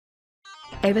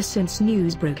Ever since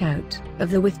news broke out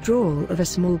of the withdrawal of a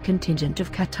small contingent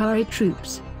of Qatari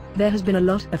troops, there has been a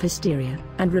lot of hysteria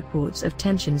and reports of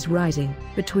tensions rising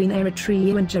between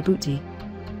Eritrea and Djibouti.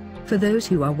 For those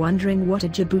who are wondering what a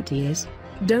Djibouti is,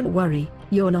 don't worry,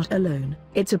 you're not alone.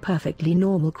 It's a perfectly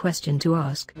normal question to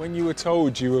ask. When you were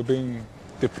told you were being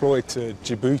deployed to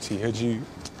Djibouti, had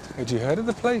you heard of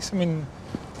the place? I mean,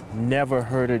 never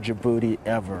heard of Djibouti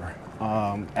ever.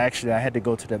 Actually, I had to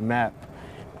go to the map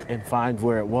and find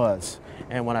where it was.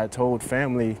 And when I told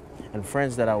family and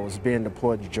friends that I was being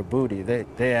deployed to Djibouti,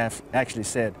 they actually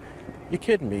said, "You're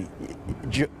kidding me?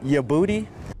 Djibouti?"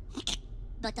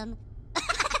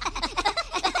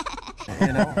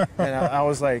 You know, and I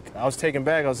was like, I was taken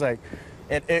back. I was like,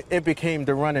 it became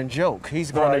the running joke.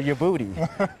 He's going to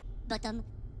Djibouti.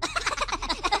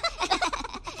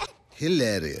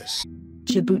 Hilarious.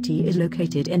 Djibouti is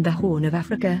located in the Horn of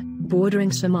Africa,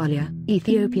 bordering Somalia,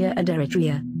 Ethiopia and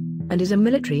Eritrea, and is a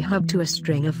military hub to a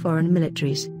string of foreign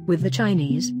militaries, with the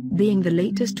Chinese being the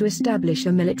latest to establish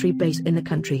a military base in the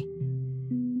country.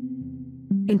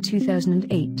 In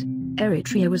 2008,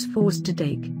 Eritrea was forced to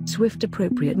take swift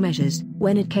appropriate measures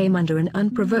when it came under an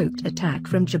unprovoked attack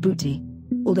from Djibouti.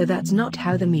 Although that's not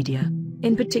how the media,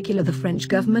 in particular the French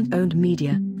government-owned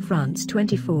media, France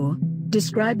 24,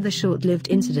 described the short-lived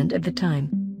incident at the time.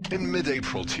 In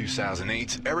mid-April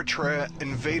 2008, Eritrea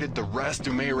invaded the Ras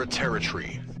Dumaira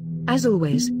territory. As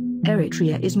always,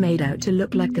 Eritrea is made out to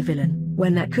look like the villain,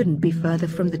 when that couldn't be further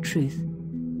from the truth.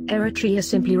 Eritrea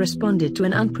simply responded to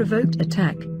an unprovoked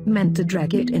attack, meant to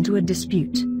drag it into a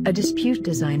dispute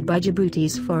designed by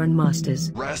Djibouti's foreign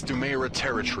masters. Ras Dumaira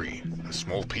territory, a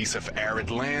small piece of arid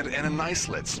land and an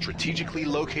islet strategically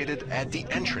located at the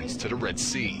entrance to the Red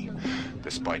Sea.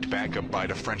 Despite backup by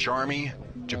the French army,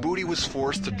 Djibouti was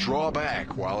forced to draw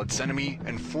back while its enemy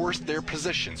enforced their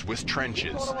positions with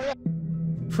trenches.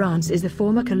 France is the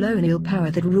former colonial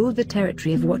power that ruled the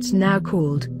territory of what's now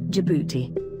called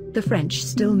Djibouti. The French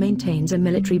still maintains a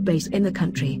military base in the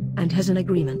country, and has an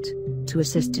agreement to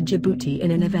assist Djibouti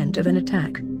in an event of an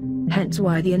attack. Hence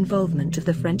why the involvement of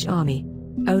the French army.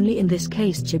 Only in this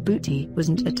case Djibouti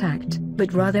wasn't attacked,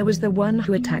 but rather was the one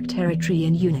who attacked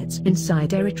Eritrean units inside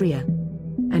Eritrea.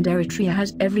 And Eritrea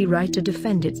has every right to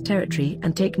defend its territory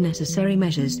and take necessary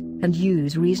measures, and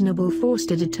use reasonable force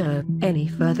to deter any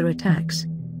further attacks.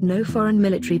 No foreign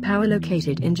military power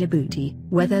located in Djibouti,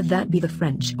 whether that be the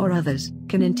French or others,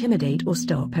 can intimidate or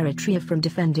stop Eritrea from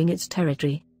defending its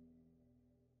territory.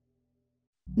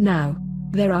 Now,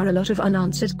 there are a lot of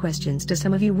unanswered questions to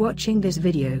some of you watching this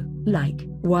video, like,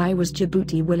 why was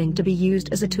Djibouti willing to be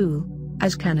used as a tool,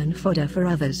 as cannon fodder for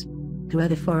others? Who are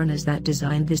the foreigners that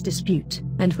designed this dispute,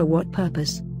 and for what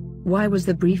purpose? Why was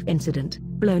the brief incident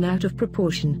blown out of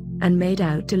proportion, and made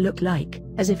out to look like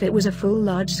as if it was a full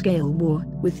large-scale war,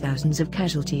 with thousands of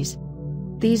casualties?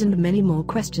 These and many more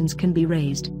questions can be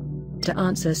raised. To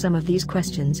answer some of these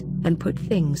questions, and put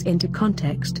things into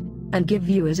context, and give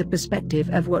viewers a perspective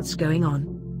of what's going on,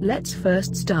 let's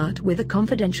first start with a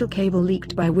confidential cable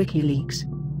leaked by WikiLeaks.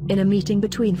 In a meeting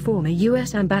between former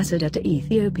U.S. Ambassador to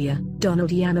Ethiopia,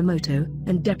 Donald Yamamoto,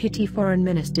 and Deputy Foreign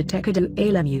Minister Tekedo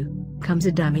Alemu, comes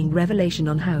a damning revelation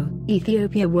on how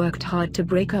Ethiopia worked hard to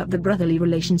break up the brotherly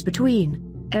relations between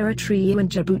Eritrea and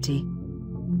Djibouti.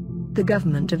 The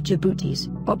government of Djibouti's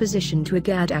opposition to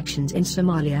IGAD actions in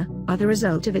Somalia are the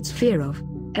result of its fear of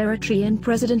Eritrean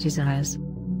President Isaias,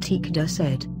 Tekedo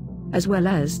said, as well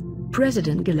as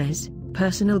President Giles's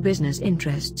personal business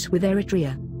interests with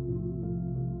Eritrea.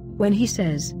 When he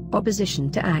says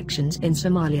opposition to actions in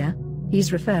Somalia,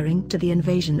 he's referring to the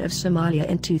invasion of Somalia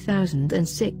in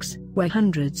 2006, where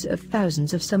hundreds of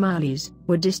thousands of Somalis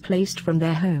were displaced from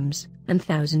their homes, and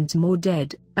thousands more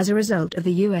dead, as a result of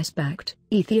the US-backed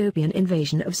Ethiopian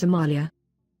invasion of Somalia.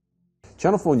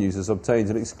 Channel 4 News has obtained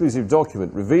an exclusive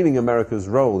document revealing America's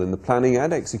role in the planning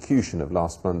and execution of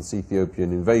last month's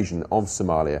Ethiopian invasion of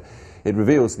Somalia. It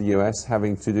reveals the US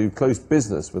having to do close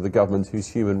business with a government whose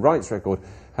human rights record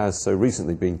has so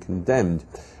recently been condemned.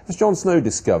 As Jon Snow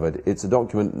discovered, it's a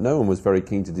document no one was very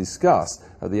keen to discuss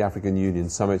at the African Union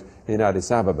Summit in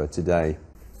Addis Ababa today.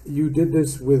 You did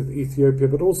this with Ethiopia,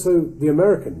 but also the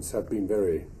Americans have been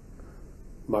very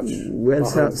much... Well,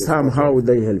 somehow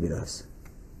they helped us.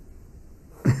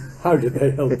 How did they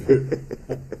help you?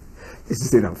 This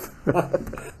is enough.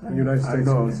 The United States,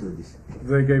 I know also this.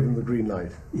 They gave them the green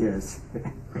light. Yes.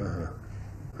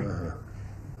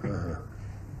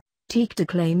 Tekedo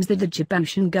claims that the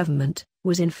Djiboutian government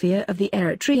was in fear of the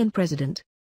Eritrean president.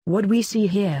 What we see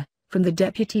here, from the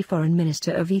Deputy Foreign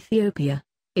Minister of Ethiopia,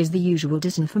 is the usual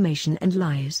disinformation and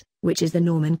lies, which is the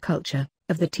norm and culture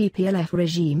of the TPLF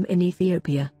regime in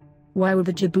Ethiopia. Why would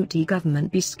the Djibouti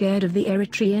government be scared of the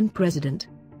Eritrean president?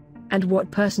 And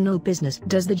what personal business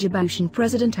does the Djiboutian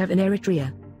president have in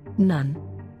Eritrea? None.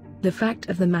 The fact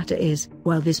of the matter is,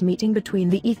 while this meeting between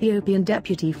the Ethiopian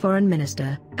deputy foreign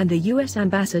minister and the US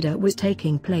ambassador was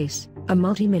taking place, a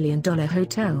multi-million-dollar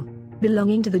hotel,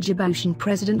 belonging to the Djiboutian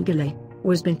President Gile,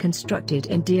 was being constructed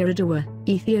in Eritrea Djibouti,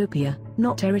 Ethiopia,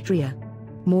 not Eritrea.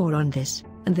 More on this,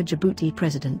 and the Djibouti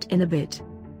president in a bit.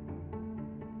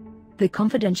 The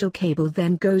confidential cable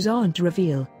then goes on to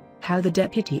reveal how the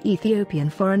deputy Ethiopian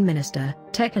foreign minister,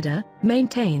 Tekeda,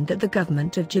 maintained that the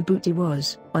government of Djibouti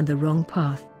was on the wrong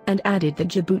path, and added that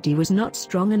Djibouti was not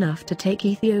strong enough to take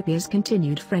Ethiopia's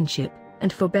continued friendship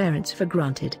and forbearance for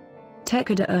granted.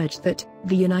 Tekeda urged that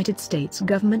the United States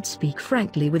government speak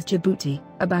frankly with Djibouti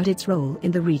about its role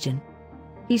in the region.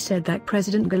 He said that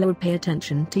President Gile would pay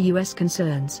attention to US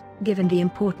concerns, given the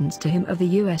importance to him of the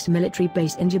US military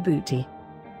base in Djibouti.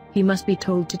 He must be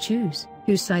told to choose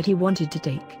whose side he wanted to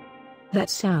take. That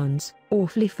sounds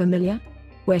awfully familiar.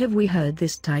 Where have we heard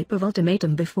this type of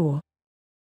ultimatum before?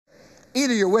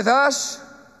 Either you're with us,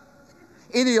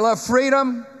 either you love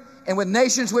freedom and with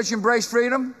nations which embrace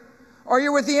freedom, or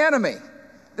you're with the enemy.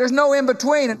 There's no in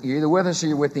between. You're either with us or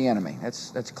you're with the enemy.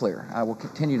 That's clear. I will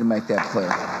continue to make that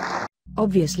clear.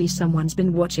 Obviously someone's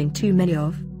been watching too many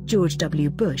of George W.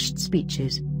 Bush's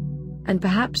speeches, and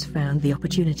perhaps found the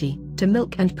opportunity to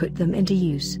milk and put them into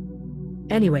use.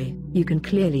 Anyway, you can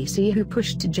clearly see who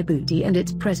pushed Djibouti and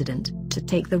its president to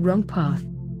take the wrong path.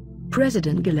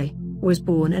 President Gile was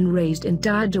born and raised in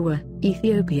Eritrea Djibouti,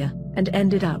 Ethiopia, and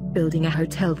ended up building a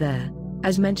hotel there,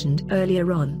 as mentioned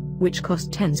earlier on, which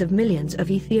cost tens of millions of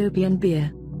Ethiopian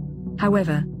birr.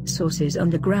 However, sources on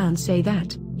the ground say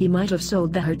that he might have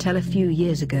sold the hotel a few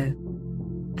years ago.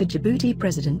 The Djibouti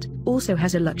president also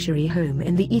has a luxury home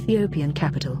in the Ethiopian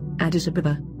capital, Addis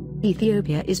Ababa.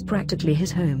 Ethiopia is practically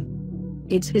his home.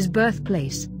 It's his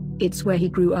birthplace, it's where he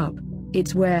grew up,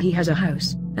 it's where he has a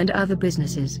house, and other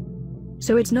businesses.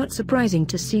 So it's not surprising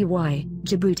to see why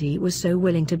Djibouti was so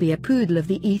willing to be a poodle of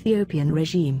the Ethiopian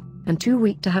regime, and too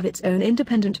weak to have its own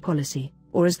independent policy,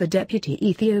 or as the deputy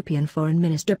Ethiopian foreign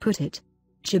minister put it,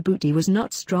 Djibouti was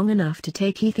not strong enough to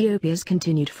take Ethiopia's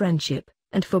continued friendship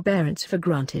and forbearance for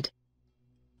granted.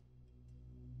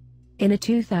 In a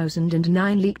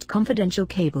 2009 leaked confidential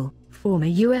cable, former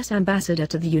U.S. ambassador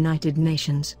to the United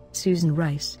Nations, Susan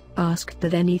Rice, asked the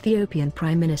then Ethiopian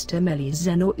Prime Minister Meles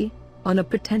Zenawi on a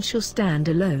potential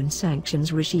stand-alone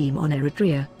sanctions regime on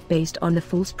Eritrea, based on the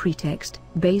false pretext,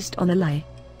 based on a lie.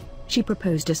 She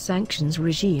proposed a sanctions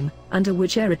regime, under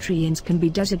which Eritreans can be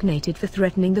designated for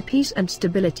threatening the peace and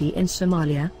stability in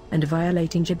Somalia, and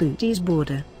violating Djibouti's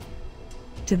border.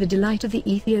 To the delight of the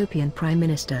Ethiopian Prime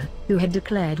Minister, who had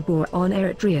declared war on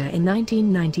Eritrea in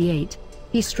 1998,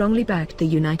 he strongly backed the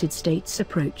United States'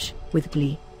 approach, with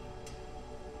glee.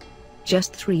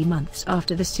 Just 3 months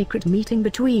after the secret meeting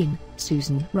between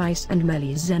Susan Rice and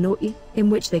Meles Zenawi, in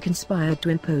which they conspired to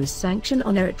impose sanction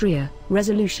on Eritrea,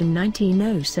 Resolution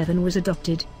 1907 was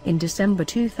adopted, in December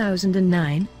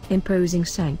 2009, imposing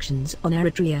sanctions on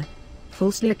Eritrea,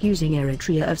 falsely accusing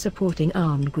Eritrea of supporting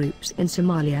armed groups in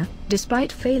Somalia,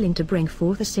 despite failing to bring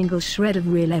forth a single shred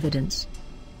of real evidence.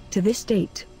 To this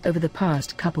date, over the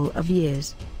past couple of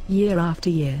years, year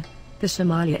after year, the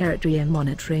Somalia-Eritrea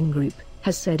Monitoring Group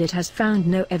has said it has found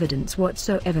no evidence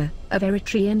whatsoever of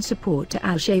Eritrean support to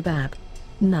al-Shabaab.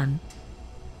 None.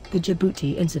 The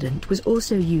Djibouti incident was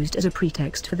also used as a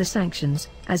pretext for the sanctions,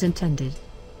 as intended.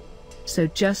 So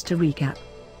just to recap,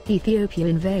 Ethiopia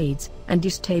invades and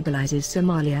destabilizes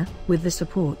Somalia, with the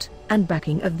support and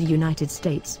backing of the United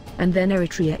States, and then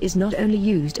Eritrea is not only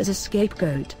used as a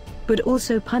scapegoat, but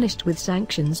also punished with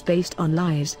sanctions based on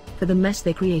lies, for the mess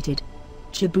they created.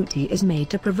 Djibouti is made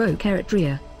to provoke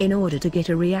Eritrea, in order to get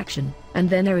a reaction, and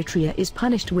then Eritrea is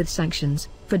punished with sanctions,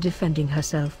 for defending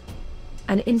herself.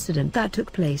 An incident that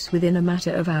took place within a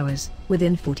matter of hours,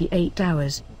 within 48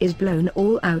 hours, is blown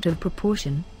all out of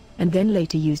proportion, and then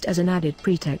later used as an added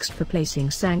pretext for placing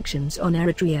sanctions on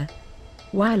Eritrea.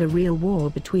 While a real war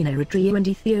between Eritrea and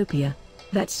Ethiopia,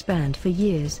 that spanned for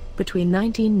years, between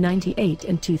 1998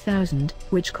 and 2000,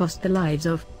 which cost the lives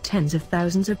of tens of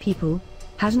thousands of people,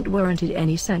 hasn't warranted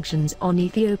any sanctions on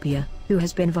Ethiopia, who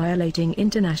has been violating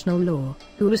international law,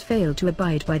 who has failed to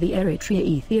abide by the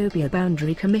Eritrea-Ethiopia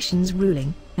Boundary Commission's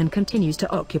ruling, and continues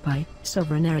to occupy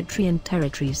sovereign Eritrean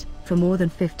territories for more than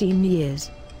 15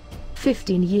 years.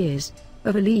 15 years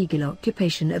of illegal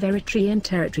occupation of Eritrean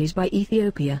territories by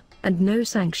Ethiopia, and no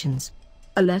sanctions.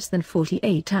 A less than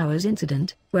 48 hours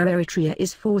incident, where Eritrea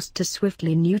is forced to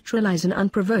swiftly neutralize an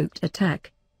unprovoked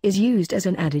attack, is used as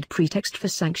an added pretext for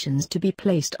sanctions to be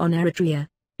placed on Eritrea.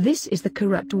 This is the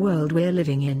corrupt world we're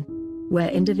living in, where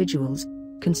individuals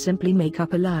can simply make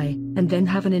up a lie and then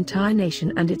have an entire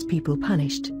nation and its people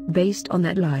punished based on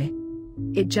that lie.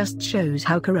 It just shows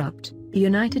how corrupt the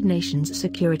United Nations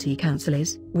Security Council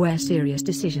is, where serious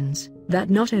decisions that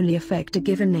not only affect a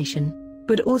given nation,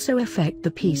 but also affect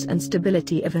the peace and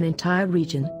stability of an entire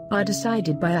region, are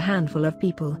decided by a handful of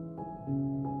people.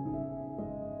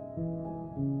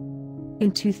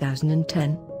 In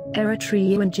 2010,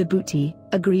 Eritrea and Djibouti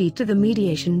agreed to the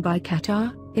mediation by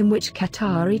Qatar, in which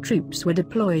Qatari troops were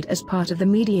deployed as part of the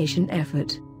mediation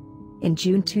effort. In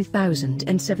June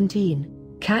 2017,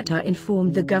 Qatar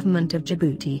informed the government of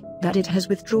Djibouti that it has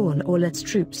withdrawn all its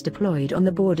troops deployed on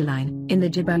the borderline in the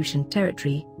Djiboutian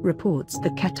territory, reports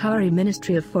the Qatari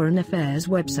Ministry of Foreign Affairs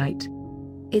website.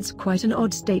 It's quite an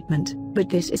odd statement, but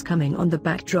this is coming on the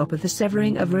backdrop of the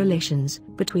severing of relations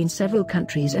between several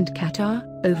countries and Qatar,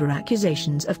 over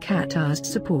accusations of Qatar's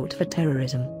support for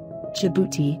terrorism.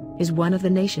 Djibouti is one of the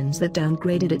nations that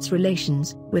downgraded its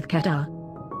relations with Qatar.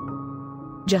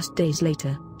 Just days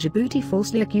later, Djibouti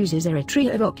falsely accuses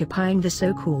Eritrea of occupying the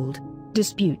so-called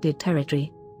disputed territory.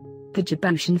 The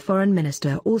Djiboutian foreign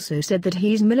minister also said that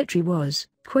his military was,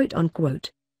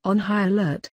 quote-unquote, on high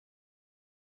alert.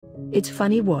 It's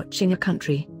funny watching a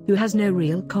country who has no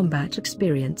real combat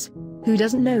experience, who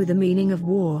doesn't know the meaning of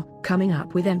war, coming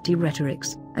up with empty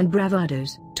rhetorics and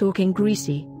bravados, talking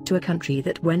greasy, to a country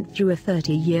that went through a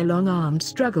 30-year-long armed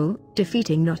struggle,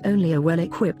 defeating not only a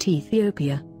well-equipped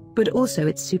Ethiopia, but also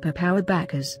its superpower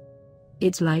backers.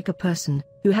 It's like a person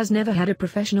who has never had a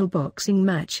professional boxing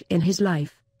match in his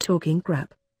life, talking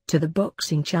crap to the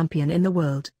boxing champion in the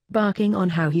world, barking on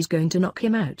how he's going to knock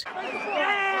him out.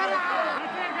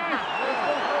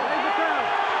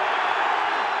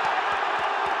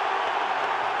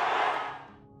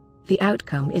 The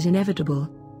outcome is inevitable.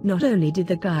 Not only did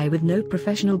the guy with no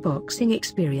professional boxing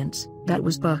experience, that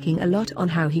was barking a lot on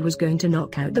how he was going to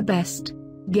knock out the best,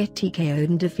 get TKO'd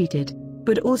and defeated,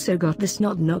 but also got the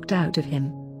snot knocked out of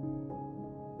him.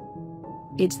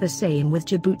 It's the same with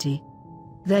Djibouti.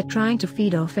 They're trying to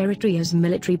feed off Eritrea's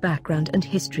military background and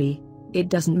history. It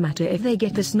doesn't matter if they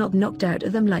get the snot knocked out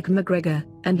of them like McGregor,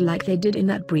 and like they did in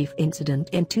that brief incident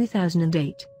in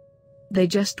 2008. They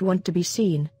just want to be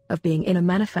seen of being in a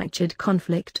manufactured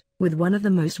conflict with one of the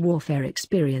most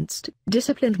warfare-experienced,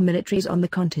 disciplined militaries on the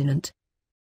continent.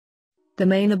 The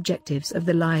main objectives of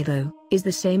the lie, though, is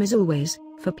the same as always,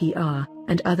 for PR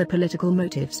and other political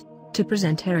motives: to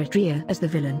present Eritrea as the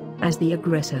villain, as the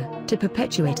aggressor, to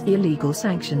perpetuate the illegal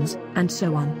sanctions, and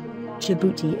so on.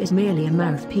 Djibouti is merely a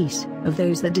mouthpiece of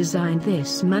those that designed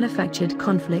this manufactured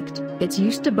conflict. It's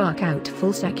used to bark out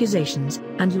false accusations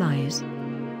and lies.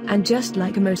 And just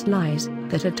like most lies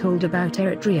that are told about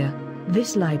Eritrea,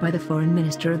 this lie by the foreign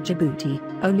minister of Djibouti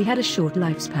only had a short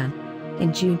lifespan.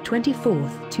 In June 24,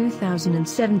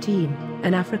 2017,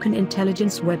 an African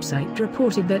intelligence website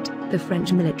reported that the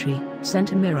French military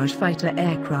sent a Mirage fighter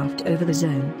aircraft over the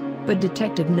zone, but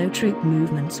detected no troop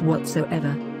movements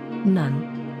whatsoever.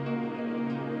 None.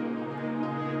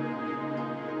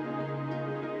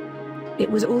 It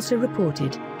was also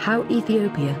reported how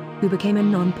Ethiopia, who became a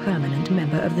non-permanent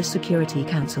member of the Security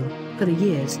Council for the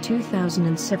years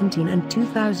 2017 and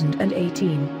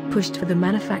 2018, pushed for the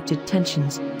manufactured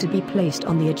tensions to be placed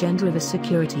on the agenda of a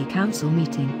Security Council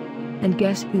meeting. And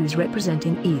guess who's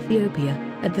representing Ethiopia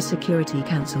at the Security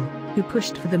Council, who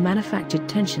pushed for the manufactured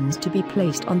tensions to be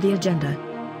placed on the agenda?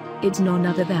 It's none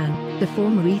other than the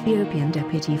former Ethiopian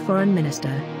Deputy Foreign Minister,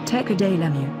 Tekede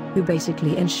Lemu, who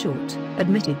basically, in short,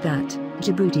 admitted that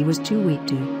Djibouti was too weak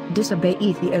to disobey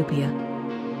Ethiopia.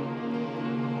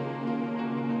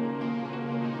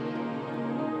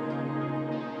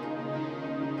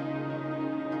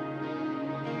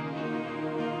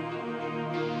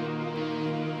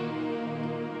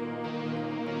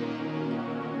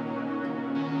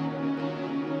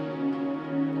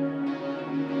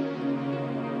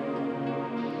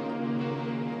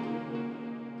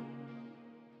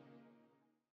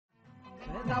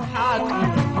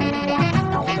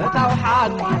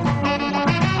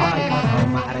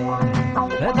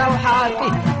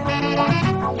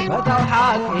 فتو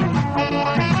حاكي